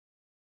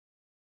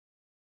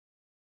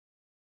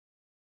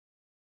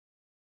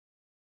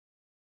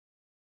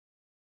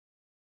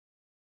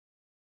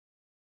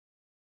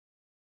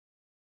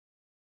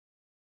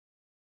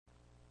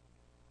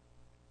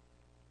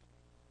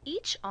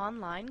Each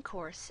online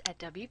course at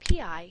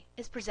WPI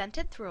is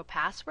presented through a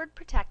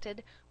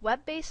password-protected,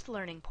 web-based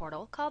learning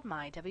portal called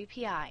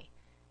MyWPI.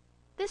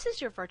 This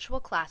is your virtual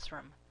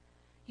classroom.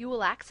 You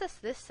will access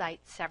this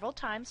site several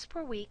times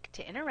per week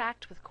to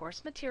interact with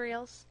course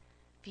materials,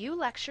 view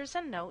lectures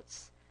and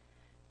notes,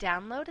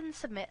 download and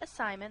submit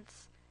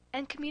assignments,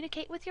 and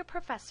communicate with your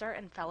professor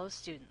and fellow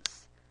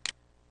students.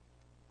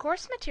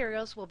 Course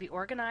materials will be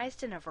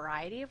organized in a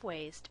variety of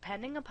ways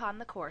depending upon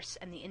the course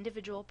and the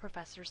individual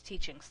professor's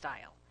teaching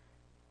style.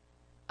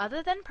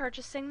 Other than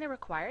purchasing the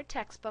required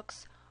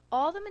textbooks,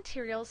 all the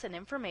materials and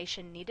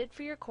information needed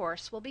for your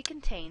course will be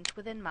contained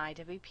within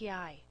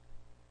MyWPI.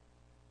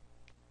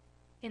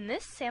 In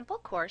this sample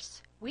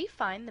course, we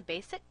find the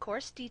basic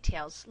course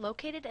details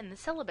located in the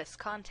syllabus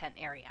content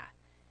area.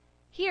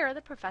 Here,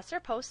 the professor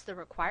posts the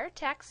required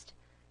text,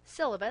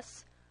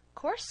 syllabus,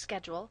 course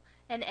schedule,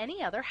 and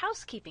any other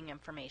housekeeping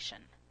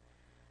information.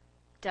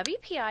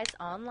 WPI's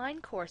online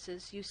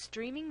courses use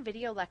streaming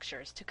video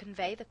lectures to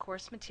convey the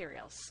course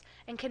materials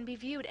and can be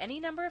viewed any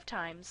number of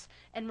times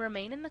and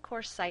remain in the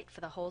course site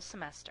for the whole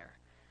semester.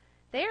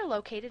 They are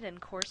located in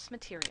Course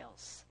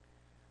Materials.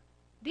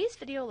 These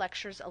video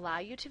lectures allow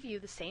you to view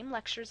the same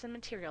lectures and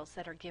materials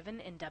that are given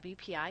in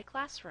WPI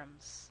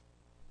classrooms.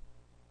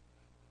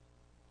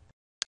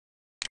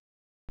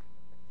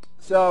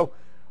 So,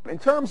 in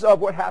terms of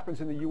what happens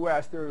in the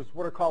U.S., there's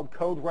what are called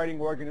code writing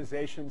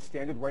organizations,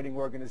 standard writing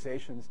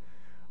organizations,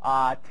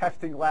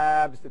 testing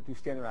labs that do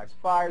standardized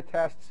fire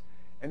tests,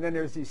 and then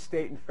there's these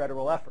state and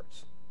federal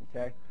efforts.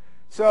 Okay,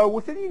 so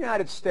within the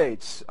United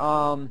States,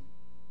 jump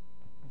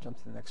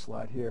to the next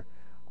slide here.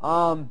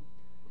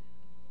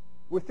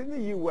 Within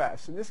the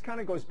U.S., and this kind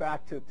of goes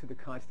back to the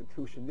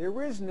Constitution,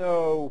 there is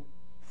no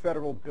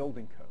federal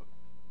building code.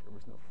 There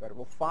was no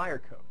federal fire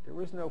code. There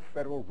was no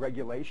federal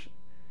regulation,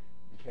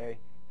 okay,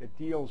 that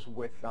deals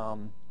with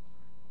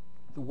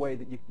the way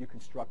that you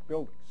construct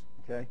buildings,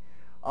 okay?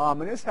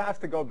 And this has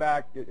to go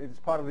back, it's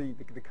part of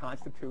the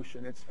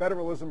Constitution. It's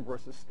federalism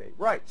versus state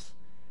rights,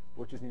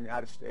 which is in the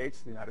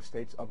United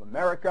States of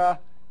America.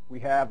 We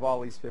have all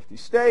these 50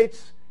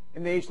 states,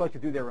 and they each like to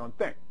do their own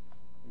thing,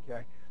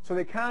 okay? So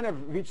they kind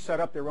of each set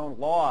up their own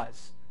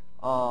laws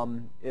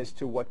as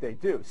to what they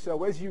do.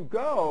 So as you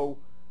go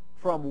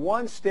from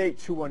one state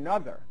to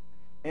another,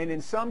 and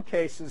in some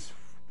cases,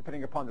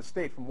 depending upon the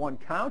state, from one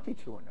county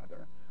to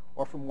another,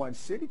 or from one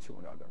city to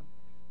another,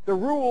 the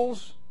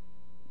rules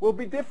will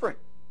be different.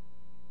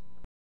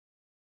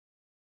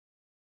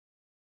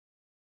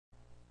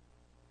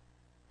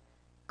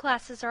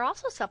 Classes are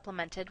also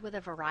supplemented with a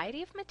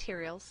variety of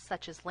materials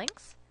such as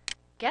links,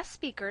 guest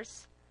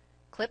speakers,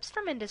 clips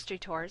from industry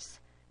tours,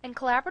 and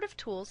collaborative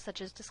tools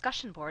such as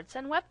discussion boards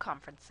and web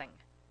conferencing.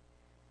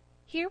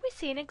 Here we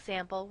see an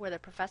example where the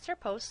professor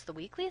posts the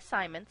weekly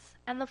assignments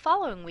and the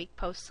following week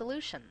posts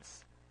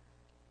solutions.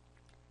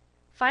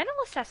 Final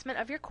assessment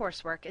of your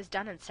coursework is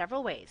done in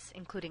several ways,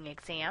 including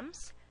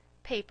exams,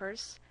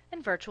 papers,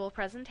 and virtual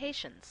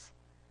presentations.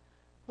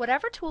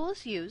 Whatever tool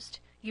is used,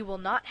 you will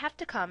not have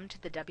to come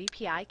to the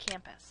WPI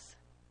campus.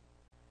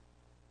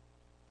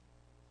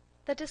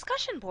 The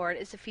discussion board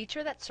is a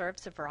feature that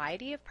serves a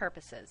variety of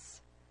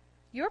purposes.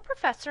 Your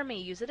professor may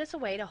use it as a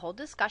way to hold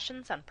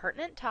discussions on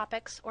pertinent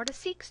topics or to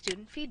seek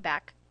student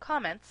feedback,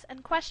 comments,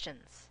 and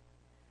questions.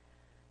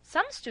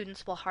 Some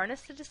students will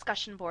harness the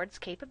discussion board's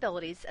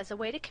capabilities as a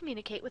way to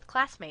communicate with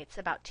classmates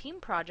about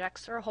team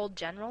projects or hold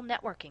general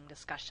networking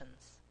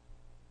discussions.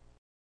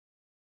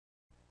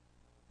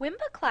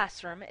 Wimba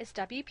Classroom is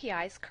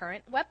WPI's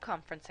current web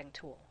conferencing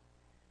tool.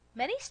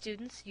 Many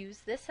students use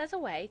this as a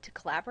way to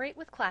collaborate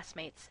with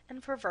classmates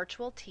and for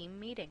virtual team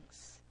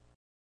meetings.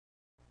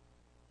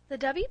 The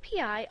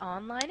WPI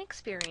online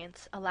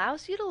experience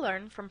allows you to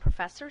learn from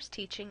professors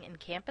teaching in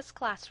campus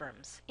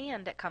classrooms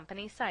and at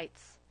company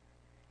sites.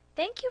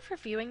 Thank you for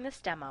viewing this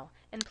demo,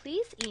 and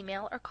please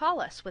email or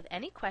call us with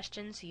any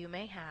questions you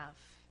may have.